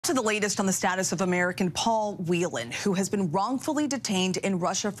To the latest on the status of American Paul Whelan, who has been wrongfully detained in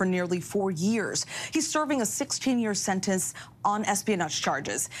Russia for nearly 4 years. He's serving a 16-year sentence on espionage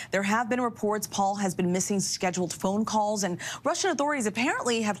charges. There have been reports Paul has been missing scheduled phone calls, and Russian authorities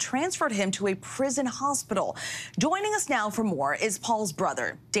apparently have transferred him to a prison hospital. Joining us now for more is Paul's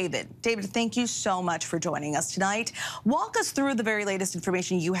brother, David. David, thank you so much for joining us tonight. Walk us through the very latest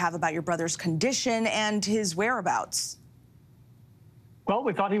information you have about your brother's condition and his whereabouts. Well,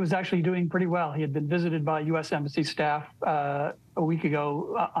 we thought he was actually doing pretty well. He had been visited by U.S. Embassy staff a week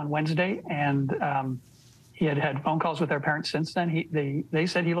ago on Wednesday, and he had had phone calls with their parents since then. They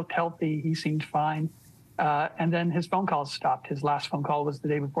said he looked healthy, he seemed fine, and then his phone calls stopped. His last phone call was the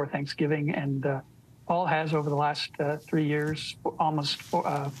day before Thanksgiving, and Paul has, over the last 3 years, almost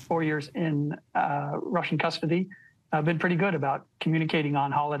 4 years in Russian custody, been pretty good about communicating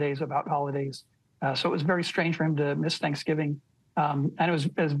on holidays, about holidays. So it was very strange for him to miss Thanksgiving. And it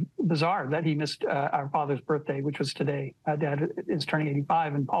was bizarre that he missed our father's birthday, which was today. Dad is turning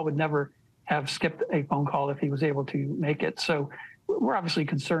 85, and Paul would never have skipped a phone call if he was able to make it. So we're obviously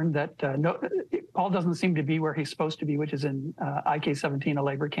concerned that Paul doesn't seem to be where he's supposed to be, which is in IK-17, a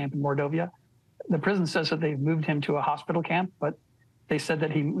labor camp in Mordovia. The prison says that they've moved him to a hospital camp, but they said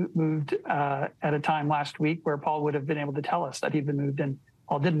that he moved at a time last week where Paul would have been able to tell us that he'd been moved, and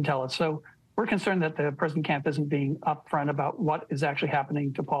Paul didn't tell us. So we're concerned that the prison camp isn't being upfront about what is actually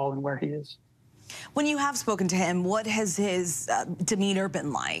happening to Paul and where he is. When you have spoken to him, what has his demeanor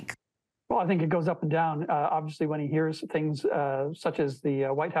been like? Well, I think it goes up and down. Obviously, when he hears things such as the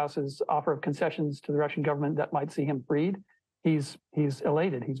White House's offer of concessions to the Russian government that might see him freed, he's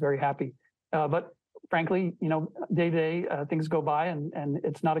elated. He's very happy. But frankly, you know, day to day, things go by, and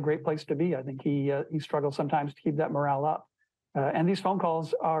it's not a great place to be. I think he struggles sometimes to keep that morale up. And these phone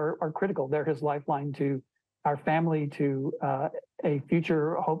calls are critical. They're his lifeline to our family, to a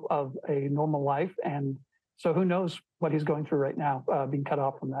future hope of a normal life. And so who knows what he's going through right now, being cut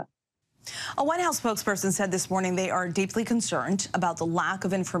off from that. A White House spokesperson said this morning they are deeply concerned about the lack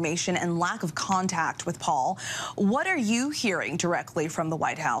of information and lack of contact with Paul. What are you hearing directly from the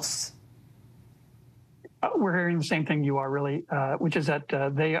White House? We're hearing the same thing you are, really, which is that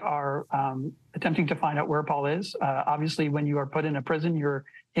they are attempting to find out where Paul is. Obviously, when you are put in a prison, you're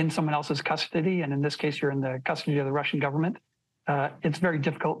in someone else's custody, and in this case, you're in the custody of the Russian government. It's very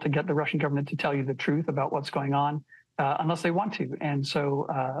difficult to get the Russian government to tell you the truth about what's going on unless they want to. And so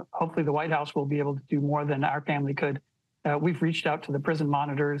hopefully the White House will be able to do more than our family could. We've reached out to the prison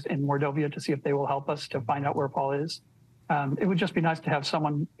monitors in Mordovia to see if they will help us to find out where Paul is. It would just be nice to have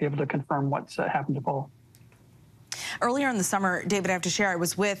someone be able to confirm what's happened to Paul. Earlier in the summer, David, I have to share, I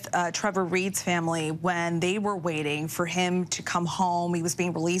was with Trevor Reed's family when they were waiting for him to come home. He was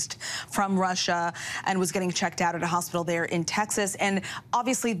being released from Russia and was getting checked out at a hospital there in Texas. And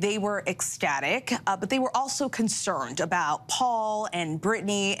obviously they were ecstatic, but they were also concerned about Paul and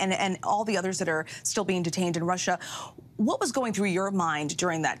Brittany and all the others that are still being detained in Russia. What was going through your mind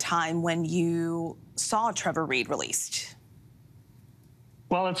during that time when you saw Trevor Reed released?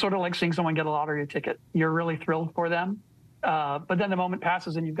 Well, it's sort of like seeing someone get a lottery ticket. You're really thrilled for them, but then the moment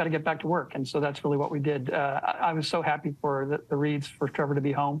passes and you've got to get back to work. And so that's really what we did. I was so happy for the Reeds, for Trevor to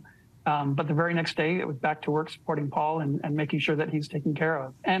be home. But the very next day, it was back to work supporting Paul and making sure that he's taken care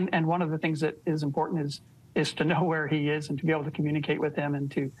of. And one of the things that is important is to know where he is and to be able to communicate with him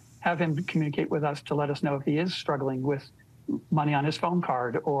and to have him communicate with us to let us know if he is struggling with money on his phone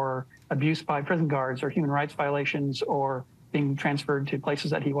card or abuse by prison guards or human rights violations or being transferred to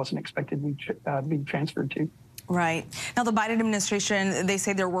places that he wasn't expected to be transferred to. Right. Now, the Biden administration, they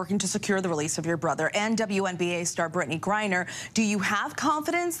say they're working to secure the release of your brother and WNBA star Brittany Griner. Do you have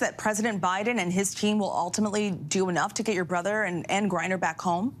confidence that President Biden and his team will ultimately do enough to get your brother and Griner back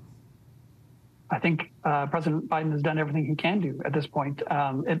home? I think President Biden has done everything he can do at this point.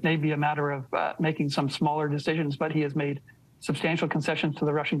 It may be a matter of making some smaller decisions, but he has made substantial concessions to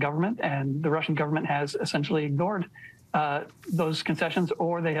the Russian government, and the Russian government has essentially ignored those concessions,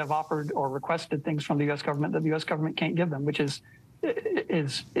 or they have offered or requested things from the U.S. government that the U.S. government can't give them, which is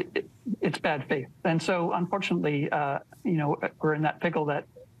it's bad faith. And so, unfortunately, you know, we're in that pickle that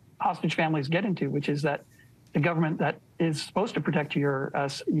hostage families get into, which is that the government that is supposed to protect your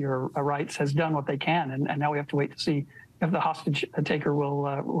rights has done what they can, and now we have to wait to see if the hostage taker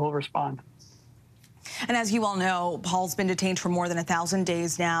will respond. And as you all know, Paul's been detained for more than 1,000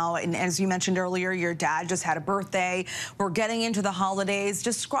 days now. And as you mentioned earlier, your dad just had a birthday. We're getting into the holidays.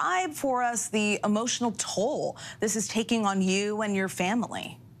 Describe for us the emotional toll this is taking on you and your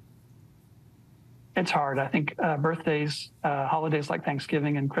family. It's hard. I think birthdays, holidays like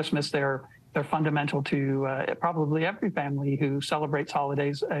Thanksgiving and Christmas, they're they're fundamental to probably every family who celebrates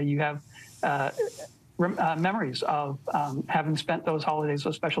holidays. You have memories of having spent those holidays,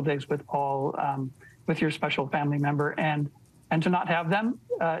 those special days with Paul, with your special family member, and to not have them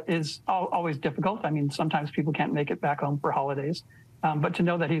is always difficult. I mean, sometimes people can't make it back home for holidays, but to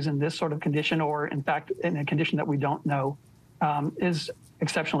know that he's in this sort of condition, or in fact in a condition that we don't know, is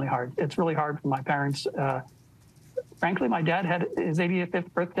exceptionally hard. It's really hard for my parents. Frankly, my dad had his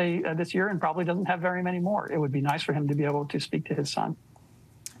 85th birthday this year and probably doesn't have very many more. It would be nice for him to be able to speak to his son.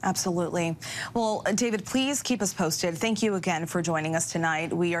 Absolutely. Well, David, please keep us posted. Thank you again for joining us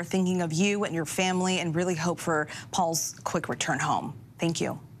tonight. We are thinking of you and your family and really hope for Paul's quick return home. Thank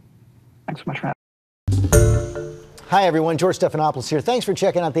you. Thanks so much for having me. Hi, everyone. George Stephanopoulos here. Thanks for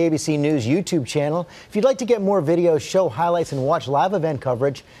checking out the ABC News YouTube channel. If you'd like to get more videos, show highlights, and watch live event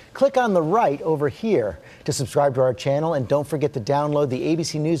coverage, click on the right over here to subscribe to our channel. And don't forget to download the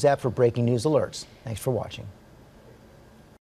ABC News app for breaking news alerts. Thanks for watching.